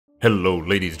Hello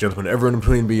ladies, gentlemen, everyone in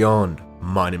between and beyond.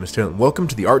 My name is Taylor and welcome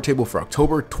to the art table for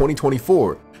October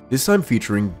 2024, this time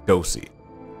featuring Dosie,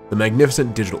 the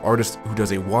magnificent digital artist who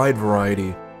does a wide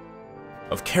variety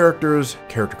of characters,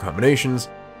 character combinations,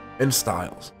 and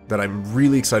styles that I'm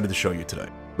really excited to show you today.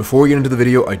 Before we get into the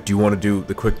video, I do want to do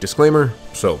the quick disclaimer,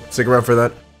 so stick around for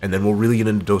that, and then we'll really get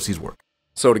into Dosie's work.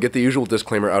 So to get the usual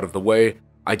disclaimer out of the way,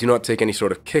 I do not take any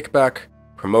sort of kickback,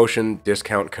 promotion,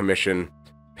 discount, commission,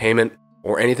 payment,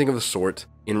 or anything of the sort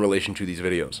in relation to these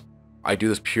videos. I do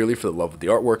this purely for the love of the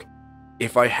artwork.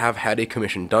 If I have had a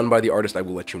commission done by the artist, I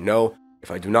will let you know. If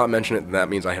I do not mention it, then that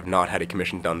means I have not had a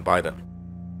commission done by them.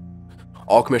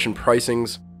 All commission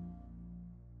prices,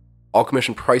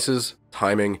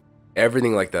 timing,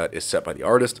 everything like that is set by the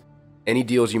artist. Any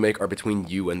deals you make are between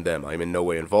you and them. I am in no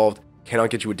way involved, cannot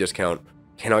get you a discount,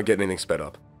 cannot get anything sped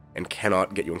up, and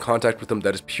cannot get you in contact with them.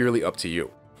 That is purely up to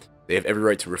you. They have every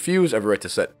right to refuse, every right to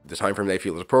set the time frame they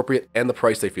feel is appropriate, and the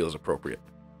price they feel is appropriate.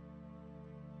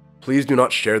 Please do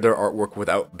not share their artwork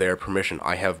without their permission.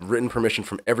 I have written permission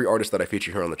from every artist that I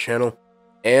feature here on the channel,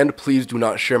 and please do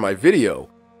not share my video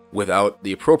without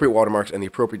the appropriate watermarks and the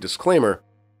appropriate disclaimer,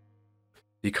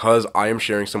 because I am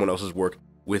sharing someone else's work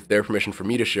with their permission for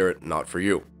me to share it, not for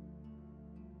you.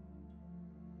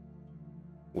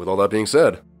 With all that being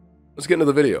said, let's get into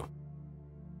the video.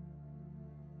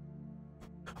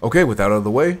 Okay, with that out of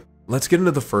the way, let's get into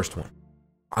the first one.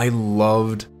 I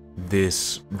loved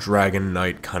this Dragon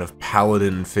Knight kind of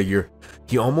paladin figure.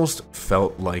 He almost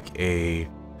felt like a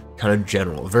kind of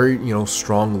general, a very,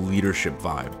 strong leadership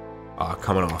vibe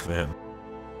coming off of him.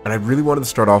 And I really wanted to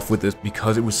start off with this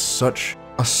because it was such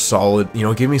a solid,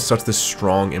 it gave me such this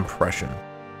strong impression.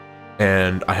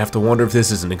 And I have to wonder if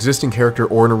this is an existing character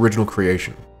or an original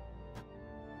creation.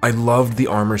 I loved the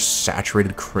armor's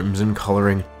saturated crimson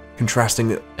coloring,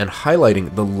 contrasting and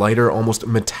highlighting the lighter, almost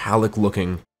metallic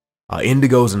looking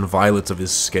indigos and violets of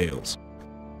his scales.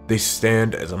 They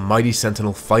stand as a mighty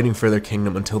sentinel fighting for their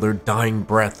kingdom until their dying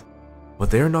breath,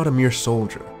 but they are not a mere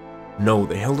soldier. No,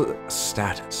 they held a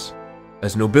status,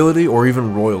 as nobility or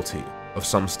even royalty of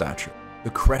some stature. The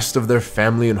crest of their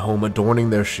family and home adorning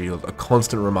their shield, a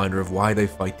constant reminder of why they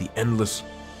fight the endless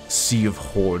sea of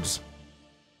hordes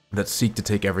that seek to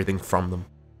take everything from them.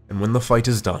 And when the fight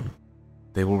is done,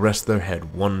 they will rest their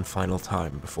head one final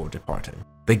time before departing.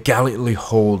 They gallantly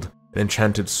hold an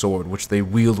enchanted sword which they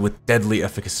wield with deadly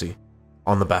efficacy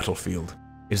on the battlefield.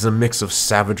 It is a mix of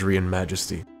savagery and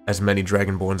majesty, as many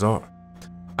Dragonborns are.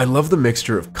 I love the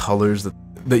mixture of colors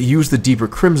that use the deeper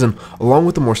crimson along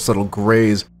with the more subtle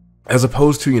grays, as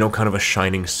opposed to, kind of a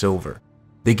shining silver.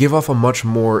 They give off a much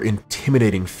more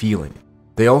intimidating feeling.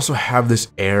 They also have this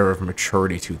air of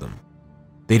maturity to them.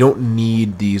 They don't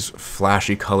need these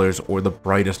flashy colors or the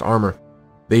brightest armor.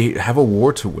 They have a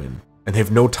war to win, and they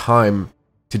have no time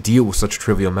to deal with such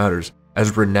trivial matters,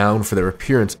 as renowned for their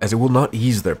appearance as it will not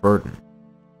ease their burden.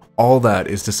 All that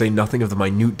is to say nothing of the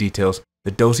minute details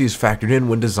that Dosie has factored in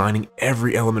when designing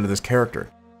every element of this character,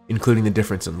 including the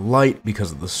difference in light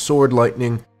because of the sword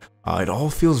lightning. It all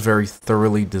feels very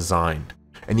thoroughly designed,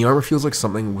 and the armor feels like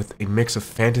something with a mix of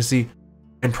fantasy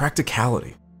and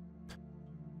practicality.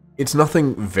 It's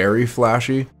nothing very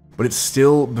flashy, but it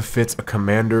still befits a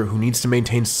commander who needs to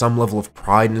maintain some level of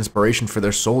pride and inspiration for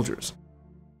their soldiers.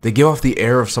 They give off the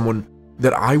air of someone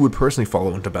that I would personally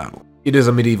follow into battle. It is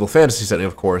a medieval fantasy setting,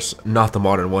 of course, not the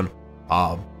modern one,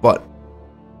 but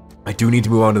I do need to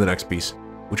move on to the next piece,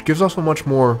 which gives off a much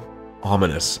more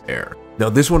ominous air. Now,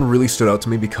 this one really stood out to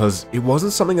me because it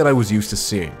wasn't something that I was used to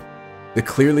seeing. The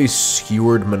clearly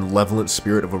skewered, malevolent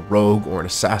spirit of a rogue or an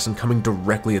assassin coming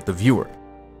directly at the viewer.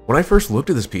 When I first looked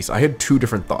at this piece, I had two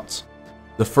different thoughts.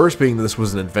 The first being that this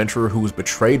was an adventurer who was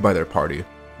betrayed by their party,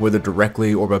 whether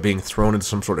directly or by being thrown into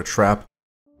some sort of trap.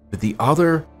 But the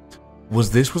other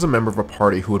was this was a member of a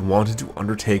party who had wanted to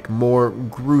undertake more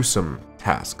gruesome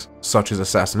tasks, such as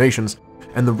assassinations,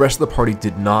 and the rest of the party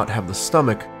did not have the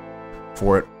stomach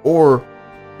for it, or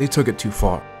they took it too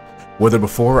far. Whether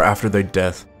before or after their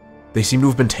death, they seem to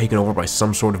have been taken over by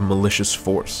some sort of malicious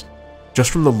force.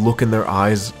 Just from the look in their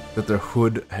eyes that their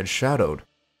hood had shadowed,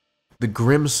 the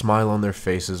grim smile on their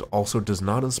faces also does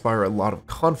not inspire a lot of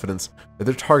confidence that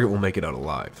their target will make it out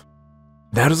alive.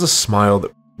 That is a smile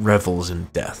that revels in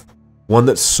death, one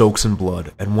that soaks in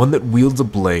blood, and one that wields a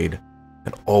blade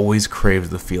and always craves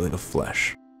the feeling of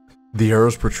flesh. The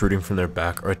arrows protruding from their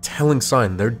back are a telling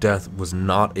sign their death was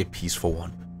not a peaceful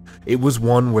one. It was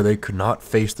one where they could not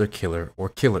face their killer or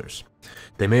killers.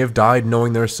 They may have died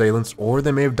knowing their assailants, or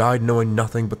they may have died knowing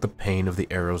nothing but the pain of the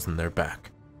arrows in their back.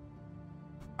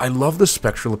 I love the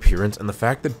spectral appearance and the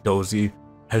fact that Dosie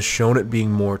has shown it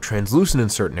being more translucent in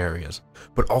certain areas,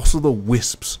 but also the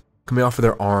wisps coming off of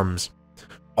their arms,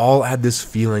 all add this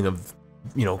feeling of,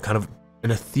 kind of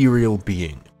an ethereal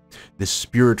being, this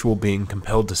spiritual being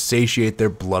compelled to satiate their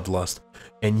bloodlust,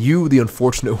 and you, the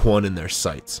unfortunate one, in their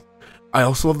sights. I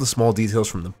also love the small details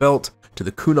from the belt to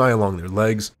the kunai along their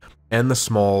legs, and the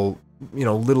small,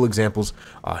 little examples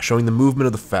showing the movement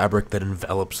of the fabric that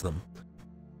envelops them.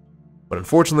 But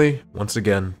unfortunately, once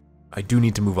again, I do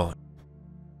need to move on.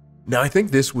 Now, I think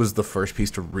this was the first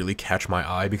piece to really catch my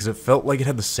eye because it felt like it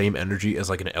had the same energy as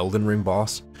like an Elden Ring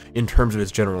boss in terms of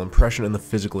its general impression and the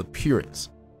physical appearance.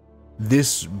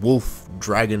 This wolf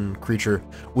dragon creature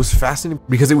was fascinating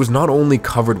because it was not only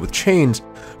covered with chains,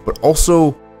 but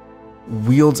also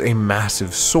wields a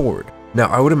massive sword. Now,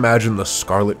 I would imagine the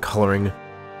scarlet coloring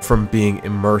from being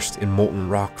immersed in molten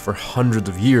rock for hundreds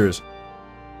of years.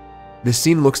 This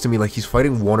scene looks to me like he's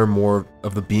fighting one or more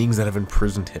of the beings that have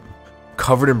imprisoned him.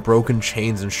 Covered in broken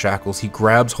chains and shackles, he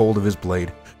grabs hold of his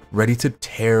blade, ready to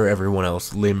tear everyone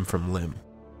else limb from limb.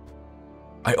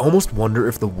 I almost wonder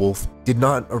if the wolf did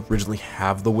not originally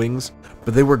have the wings,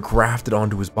 but they were grafted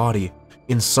onto his body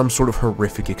in some sort of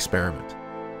horrific experiment.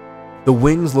 The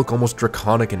wings look almost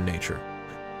draconic in nature,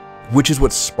 which is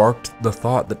what sparked the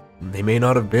thought that they may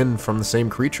not have been from the same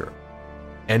creature.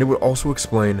 And it would also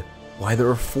explain why there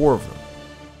are 4 of them.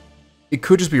 It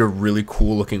could just be a really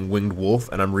cool looking winged wolf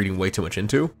and I'm reading way too much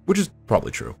into, which is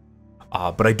probably true.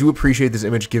 But I do appreciate this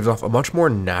image gives off a much more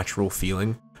natural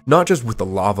feeling, not just with the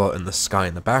lava and the sky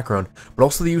in the background, but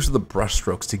also the use of the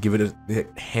brushstrokes to give it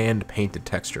a hand-painted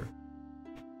texture.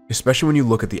 Especially when you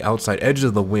look at the outside edges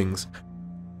of the wings,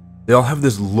 they all have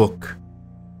this look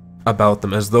about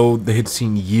them as though they had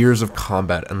seen years of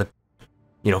combat and the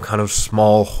kind of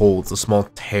small holes, the small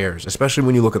tears, especially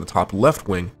when you look at the top left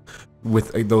wing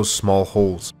with those small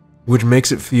holes, which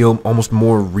makes it feel almost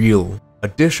more real.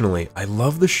 Additionally, I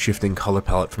love the shifting color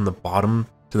palette from the bottom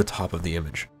to the top of the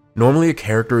image. Normally a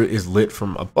character is lit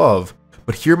from above,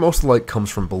 but here most of the light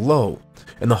comes from below,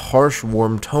 and the harsh,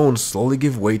 warm tones slowly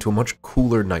give way to a much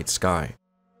cooler night sky.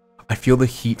 I feel the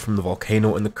heat from the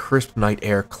volcano and the crisp night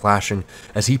air clashing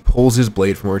as he pulls his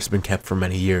blade from where it's been kept for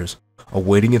many years,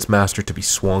 awaiting its master to be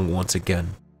swung once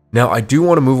again. Now, I do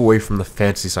want to move away from the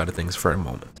fantasy side of things for a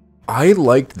moment. I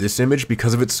liked this image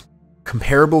because of its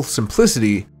comparable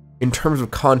simplicity in terms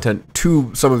of content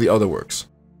to some of the other works.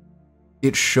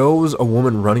 It shows a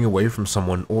woman running away from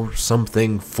someone or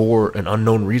something for an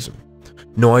unknown reason.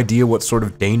 No idea what sort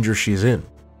of danger she's in.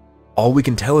 All we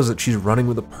can tell is that she's running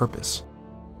with a purpose,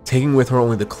 taking with her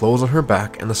only the clothes on her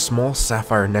back and the small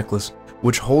sapphire necklace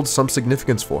which holds some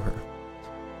significance for her.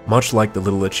 Much like the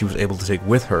little that she was able to take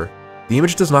with her, the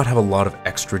image does not have a lot of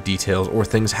extra details or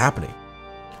things happening.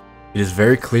 It is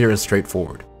very clear and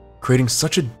straightforward, creating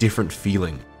such a different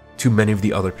feeling to many of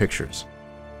the other pictures.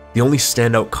 The only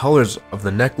standout colors of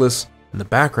the necklace and the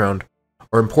background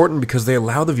are important because they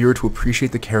allow the viewer to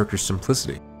appreciate the character's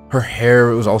simplicity. Her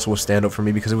hair was also a standout for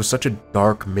me because it was such a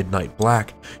dark midnight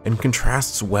black and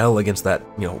contrasts well against that,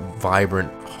 vibrant,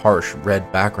 harsh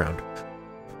red background.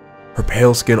 Her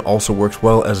pale skin also works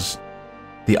well as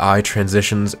the eye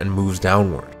transitions and moves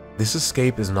downward. This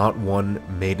escape is not one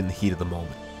made in the heat of the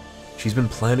moment. She's been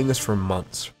planning this for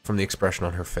months from the expression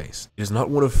on her face. It is not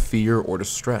one of fear or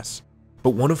distress,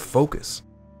 but one of focus.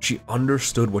 She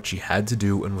understood what she had to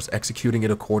do and was executing it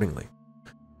accordingly.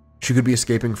 She could be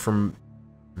escaping from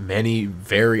many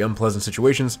very unpleasant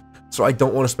situations, so I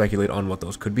don't want to speculate on what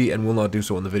those could be and will not do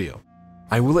so in the video.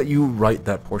 I will let you write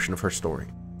that portion of her story.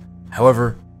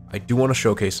 However, I do want to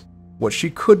showcase what she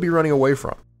could be running away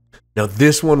from. Now,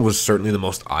 this one was certainly the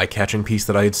most eye-catching piece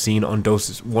that I had seen on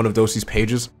one of Dosie's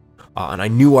pages, and I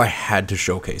knew I had to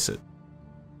showcase it.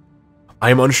 I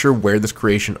am unsure where this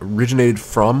creation originated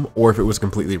from or if it was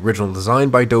completely original design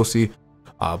by Dosie,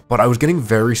 but I was getting a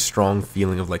very strong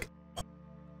feeling of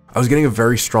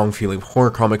horror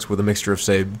comics with a mixture of,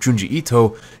 say, Junji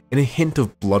Ito and a hint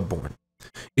of Bloodborne.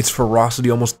 Its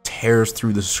ferocity almost tears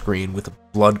through the screen with a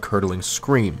blood-curdling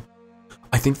scream.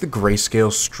 I think the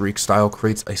grayscale streak style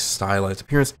creates a stylized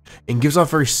appearance and gives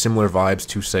off very similar vibes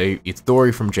to, say,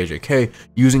 Itadori from JJK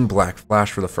using Black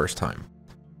Flash for the first time.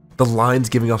 The lines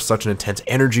giving off such an intense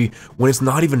energy when it's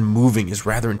not even moving is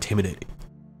rather intimidating.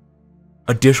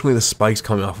 Additionally, the spikes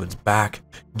coming off its back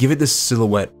give it this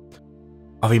silhouette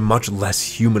of a much less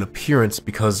human appearance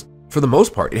because, for the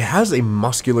most part, it has a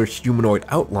muscular humanoid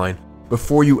outline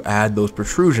before you add those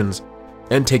protrusions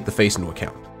and take the face into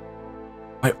account.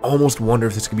 I almost wonder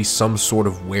if this could be some sort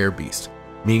of werebeast,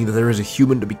 meaning that there is a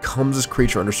human that becomes this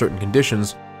creature under certain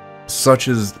conditions, such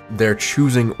as their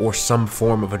choosing or some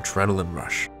form of adrenaline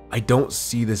rush. I don't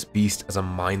see this beast as a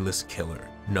mindless killer.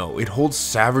 No, it holds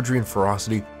savagery and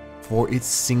ferocity for its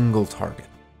single target.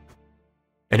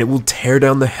 and it will tear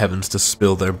down the heavens to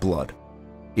spill their blood.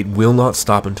 It will not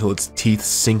stop until its teeth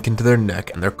sink into their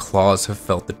neck and their claws have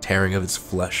felt the tearing of its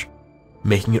flesh,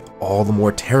 making it all the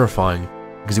more terrifying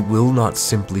because it will not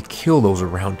simply kill those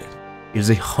around it. It is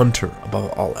a hunter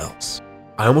above all else.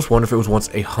 I almost wonder if it was once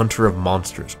a hunter of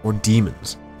monsters or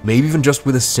demons, maybe even just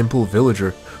with a simple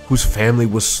villager whose family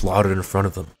was slaughtered in front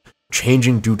of them,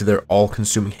 changing due to their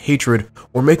all-consuming hatred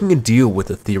or making a deal with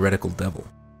the theoretical devil.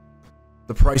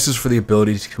 The prices for the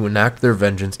ability to enact their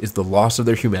vengeance is the loss of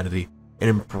their humanity and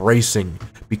embracing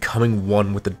becoming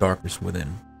one with the darkness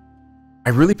within. I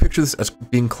really picture this as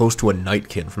being close to a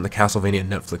Nightkin from the Castlevania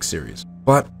Netflix series,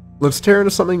 but let's tear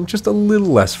into something just a little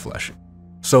less fleshy.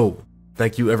 So,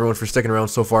 thank you everyone for sticking around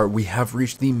so far. We have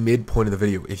reached the midpoint of the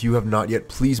video. If you have not yet,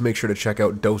 please make sure to check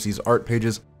out Dosie's art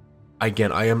pages.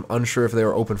 Again, I am unsure if they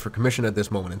are open for commission at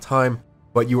this moment in time,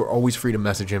 but you are always free to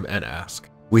message him and ask.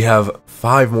 We have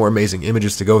 5 more amazing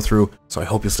images to go through, so I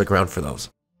hope you'll stick around for those.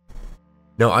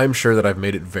 Now, I'm sure that I've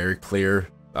made it very clear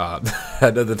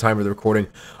at the time of the recording,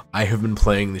 I have been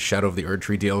playing the Shadow of the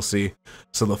Erdtree DLC,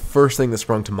 so the first thing that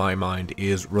sprung to my mind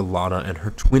is R'Lana and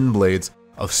her twin blades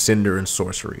of Cinder and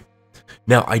Sorcery.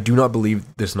 Now, I do not believe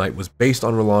this knight was based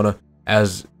on R'Lana,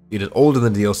 as it is older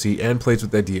than DLC and plays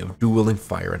with the idea of dual-wielding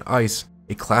fire and ice,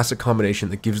 a classic combination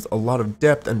that gives a lot of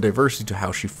depth and diversity to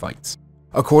how she fights.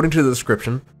 According to the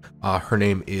description, her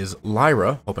name is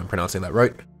Lyra, hope I'm pronouncing that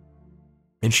right,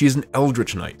 and she is an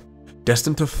Eldritch Knight,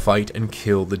 destined to fight and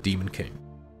kill the Demon King.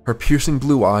 Her piercing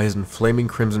blue eyes and flaming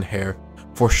crimson hair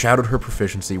foreshadowed her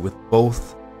proficiency with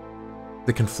both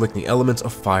the conflicting elements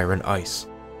of fire and ice.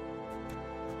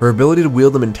 Her ability to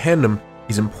wield them in tandem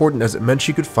is important as it meant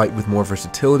she could fight with more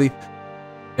versatility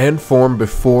and form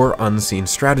before unseen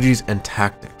strategies and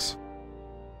tactics.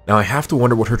 Now I have to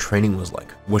wonder what her training was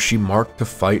like. Was she marked to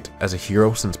fight as a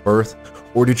hero since birth,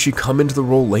 or did she come into the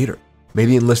role later?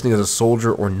 Maybe enlisting as a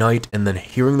soldier or knight and then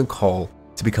hearing the call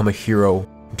to become a hero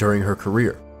during her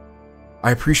career.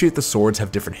 I appreciate the swords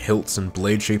have different hilts and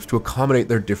blade shapes to accommodate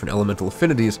their different elemental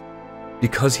affinities,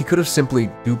 because he could have simply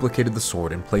duplicated the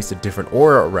sword and placed a different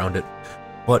aura around it,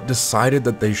 but decided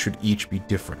that they should each be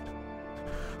different.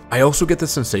 I also get the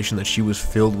sensation that she was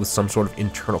filled with some sort of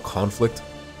internal conflict.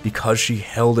 Because she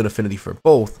held an affinity for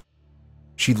both,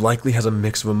 she likely has a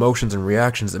mix of emotions and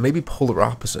reactions that may be polar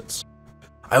opposites.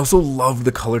 I also love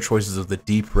the color choices of the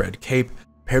deep red cape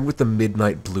paired with the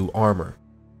midnight blue armor.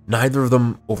 Neither of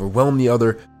them overwhelm the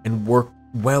other and work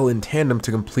well in tandem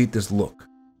to complete this look.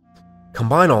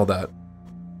 Combine all that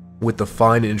with the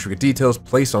fine and intricate details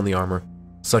placed on the armor,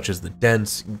 such as the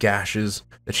dents, gashes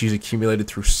that she's accumulated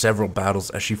through several battles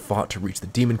as she fought to reach the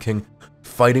Demon King,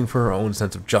 fighting for her own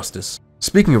sense of justice.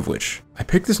 Speaking of which, I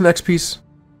picked this next piece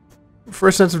for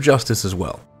a sense of justice as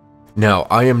well. Now,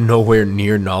 I am nowhere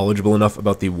near knowledgeable enough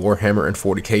about the Warhammer and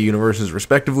 40k universes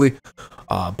respectively,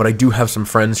 but I do have some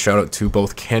friends, shout out to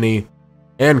both Kenny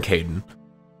and Caden,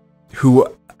 who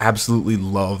absolutely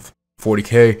love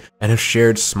 40k and have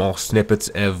shared small snippets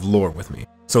of lore with me.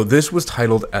 So this was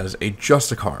titled as a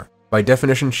Justicar. By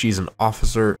definition, she's an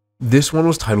officer. This one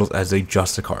was titled as a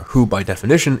Justicar, who by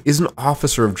definition is an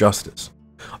officer of justice.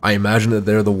 I imagine that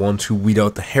they're the ones who weed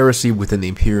out the heresy within the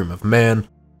Imperium of Man.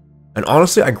 And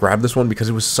honestly, I grabbed this one because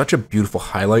it was such a beautiful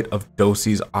highlight of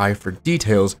Dosie's eye for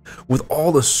details with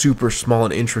all the super small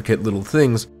and intricate little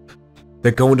things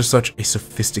that go into such a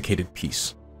sophisticated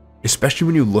piece. Especially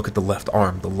when you look at the left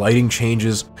arm, the lighting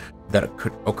changes that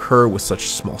could occur with such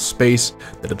small space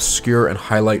that obscure and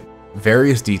highlight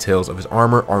various details of his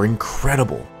armor are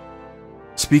incredible.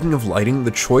 Speaking of lighting,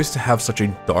 the choice to have such a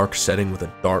dark setting with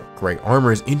a dark gray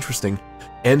armor is interesting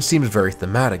and seems very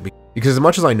thematic, because as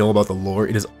much as I know about the lore,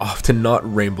 it is often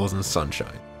not rainbows and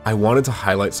sunshine. I wanted to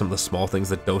highlight some of the small things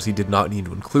that Dosie did not need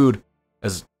to include,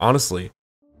 as honestly,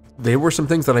 they were some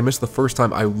things that I missed the first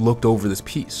time I looked over this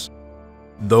piece.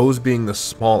 Those being the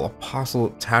small apostle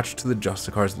attached to the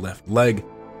Justicar's left leg,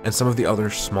 and some of the other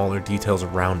smaller details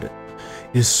around it.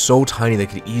 It is so tiny that it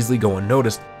could easily go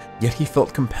unnoticed, yet he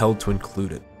felt compelled to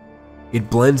include it. It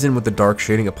blends in with the dark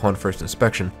shading upon first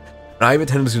inspection, and I have a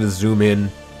tendency to zoom in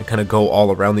and kind of go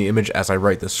all around the image as I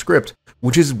write the script,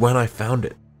 which is when I found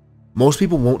it. Most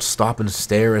people won't stop and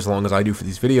stare as long as I do for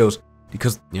these videos,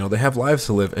 because, they have lives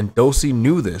to live, and Dosie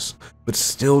knew this, but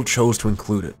still chose to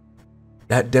include it.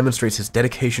 That demonstrates his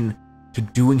dedication to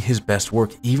doing his best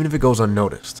work, even if it goes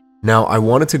unnoticed. Now, I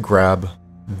wanted to grab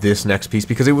this next piece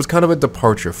because it was kind of a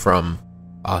departure from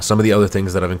some of the other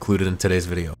things that I've included in today's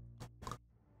video.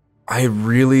 I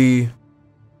really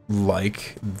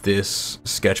like this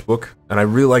sketchbook, and I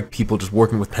really like people just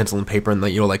working with pencil and paper and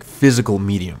like physical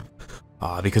medium,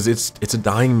 because it's a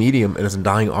dying medium and it's a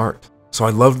dying art. So So I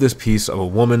love this piece of a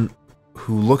woman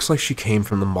who looks like she came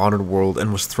from the modern world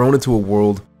and was thrown into a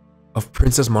world of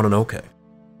Princess Mononoke.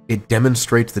 It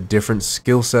demonstrates the different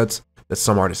skill sets that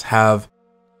some artists have.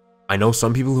 I know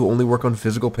some people who only work on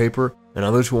physical paper and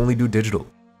others who only do digital.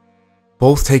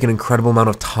 Both take an incredible amount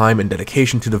of time and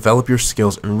dedication to develop your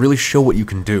skills and really show what you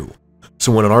can do.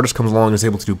 So when an artist comes along and is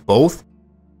able to do both,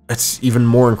 that's even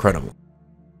more incredible.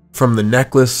 From the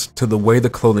necklace to the way the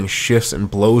clothing shifts and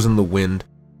blows in the wind,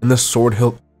 and the sword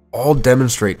hilt all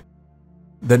demonstrate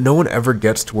that no one ever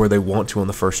gets to where they want to on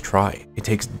the first try. It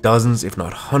takes dozens, if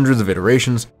not hundreds of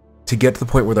iterations to get to the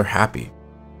point where they're happy.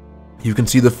 You can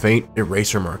see the faint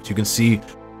eraser marks. You can see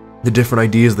the different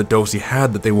ideas that Dosie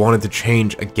had that they wanted to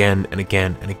change again and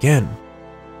again and again.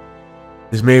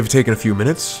 This may have taken a few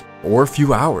minutes or a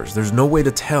few hours. There's no way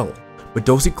to tell. But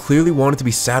Dosie clearly wanted to be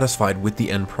satisfied with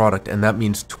the end product, and that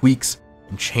means tweaks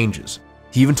and changes.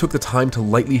 He even took the time to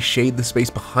lightly shade the space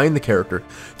behind the character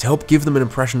to help give them an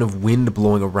impression of wind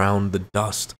blowing around the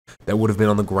dust that would have been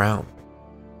on the ground.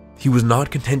 He was not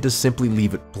content to simply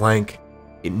leave it blank.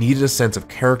 It needed a sense of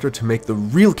character to make the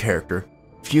real character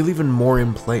feel even more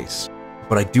in place.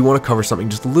 But I do want to cover something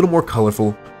just a little more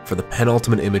colorful for the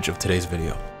penultimate image of today's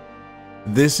video.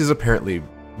 This is apparently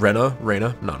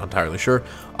Rena, not entirely sure,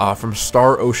 from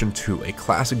Star Ocean 2, a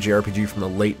classic JRPG from the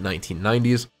late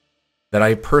 1990s that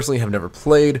I personally have never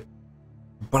played,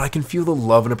 but I can feel the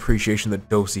love and appreciation that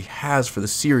Dosie has for the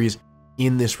series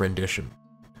in this rendition.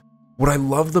 What I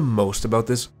loved the most about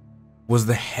this was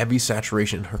the heavy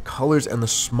saturation in her colors and the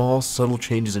small, subtle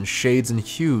changes in shades and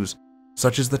hues,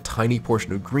 such as the tiny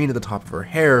portion of green at the top of her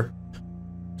hair,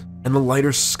 and the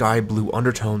lighter sky blue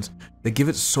undertones that give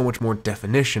it so much more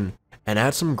definition and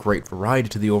add some great variety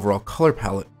to the overall color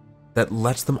palette that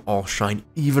lets them all shine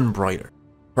even brighter.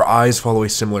 Her eyes follow a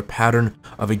similar pattern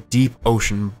of a deep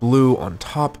ocean blue on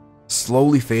top,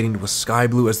 slowly fading to a sky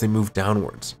blue as they move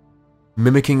downwards.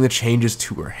 Mimicking the changes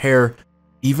to her hair,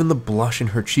 even the blush in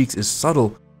her cheeks is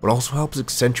subtle, but also helps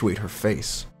accentuate her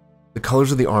face. The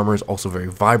colors of the armor is also very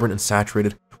vibrant and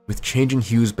saturated, with changing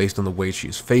hues based on the way she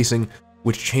is facing,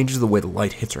 which changes the way the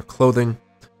light hits her clothing.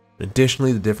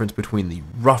 Additionally, the difference between the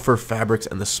rougher fabrics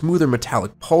and the smoother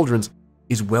metallic pauldrons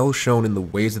is well shown in the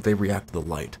ways that they react to the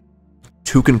light.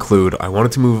 To conclude, I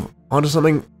wanted to move on to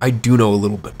something I do know a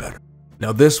little bit better.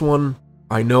 Now this one,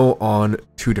 I know on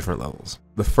two different levels.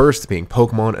 The first being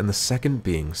Pokemon and the second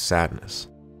being sadness.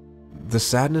 The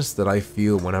sadness that I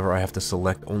feel whenever I have to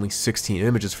select only 16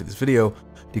 images for this video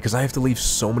because I have to leave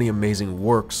so many amazing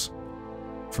works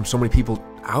from so many people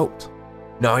out.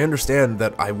 Now, I understand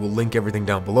that I will link everything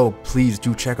down below. Please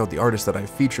do check out the artists that I've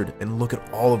featured and look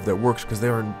at all of their works because they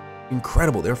are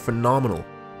incredible. They're phenomenal.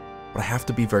 But I have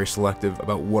to be very selective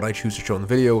about what I choose to show in the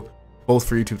video, both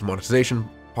for YouTube's monetization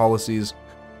policies,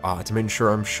 to make sure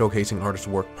I'm showcasing an artist's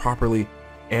work properly,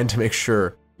 and to make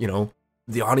sure,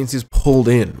 the audience is pulled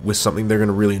in with something they're going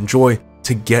to really enjoy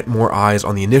to get more eyes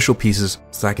on the initial pieces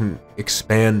so I can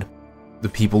expand the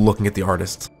people looking at the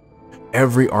artists.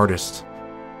 Every artist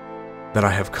that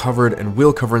I have covered and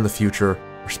will cover in the future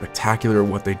are spectacular at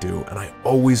what they do, and I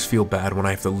always feel bad when I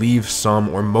have to leave some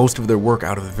or most of their work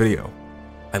out of the video.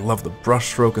 I love the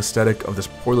brushstroke aesthetic of this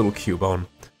poor little Cubone.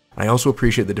 I also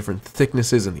appreciate the different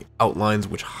thicknesses and the outlines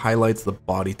which highlights the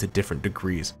body to different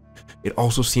degrees. It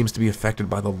also seems to be affected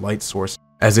by the light source,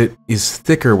 as it is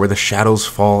thicker where the shadows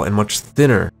fall and much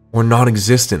thinner or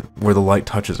non-existent where the light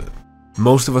touches it.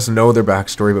 Most of us know their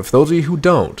backstory, but for those of you who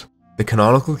don't, the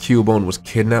canonical Cubone was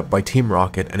kidnapped by Team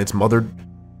Rocket and its mother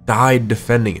died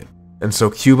defending it, and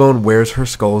so Cubone wears her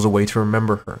skull as a way to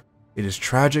remember her. It is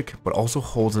tragic, but also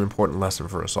holds an important lesson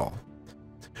for us all.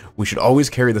 We should always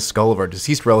carry the skull of our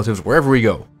deceased relatives wherever we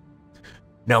go.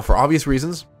 Now, for obvious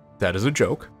reasons, that is a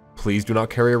joke. Please do not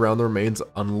carry around the remains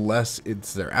unless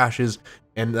it's their ashes,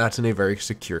 and that's in a very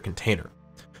secure container.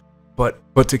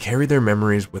 But to carry their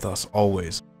memories with us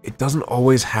always. It doesn't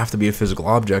always have to be a physical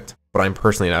object, but I'm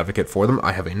personally an advocate for them.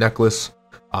 I have a necklace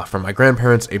from my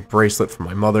grandparents, a bracelet from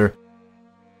my mother,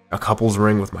 a couple's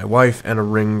ring with my wife, and a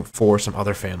ring for some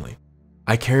other family.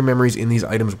 I carry memories in these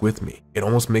items with me. It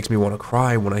almost makes me want to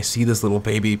cry when I see this little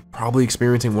baby probably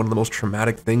experiencing one of the most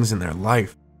traumatic things in their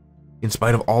life. In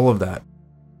spite of all of that,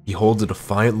 he holds a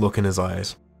defiant look in his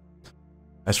eyes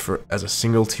as a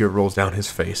single tear rolls down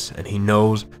his face, and he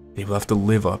knows that he will have to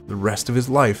live up the rest of his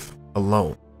life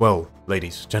alone. Well,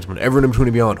 ladies, gentlemen, everyone in between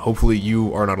and beyond, hopefully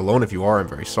you are not alone. If you are, I'm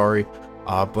very sorry.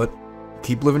 But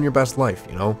keep living your best life,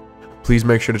 Please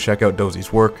make sure to check out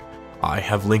Dosie's work. I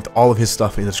have linked all of his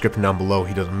stuff in the description down below.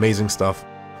 He does amazing stuff.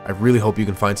 I really hope you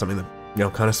can find something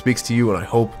that, kind of speaks to you, and I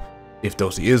hope if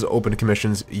Dosie is open to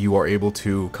commissions, you are able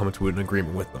to come into an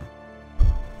agreement with them.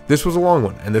 this was a long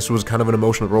one, and this was kind of an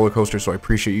emotional roller coaster, so I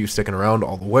appreciate you sticking around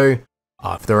all the way.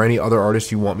 If there are any other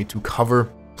artists you want me to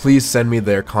cover, please send me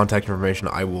their contact information.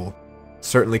 I will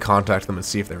certainly contact them and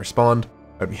see if they respond.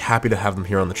 I'd be happy to have them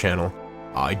here on the channel.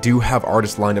 I do have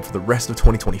artists lined up for the rest of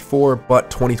 2024, but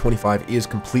 2025 is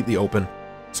completely open,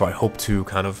 so I hope to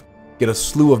kind of get a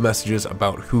slew of messages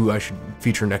about who I should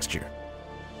feature next year.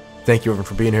 Thank you everyone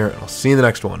for being here, and I'll see you in the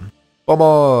next one.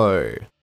 Bye-bye!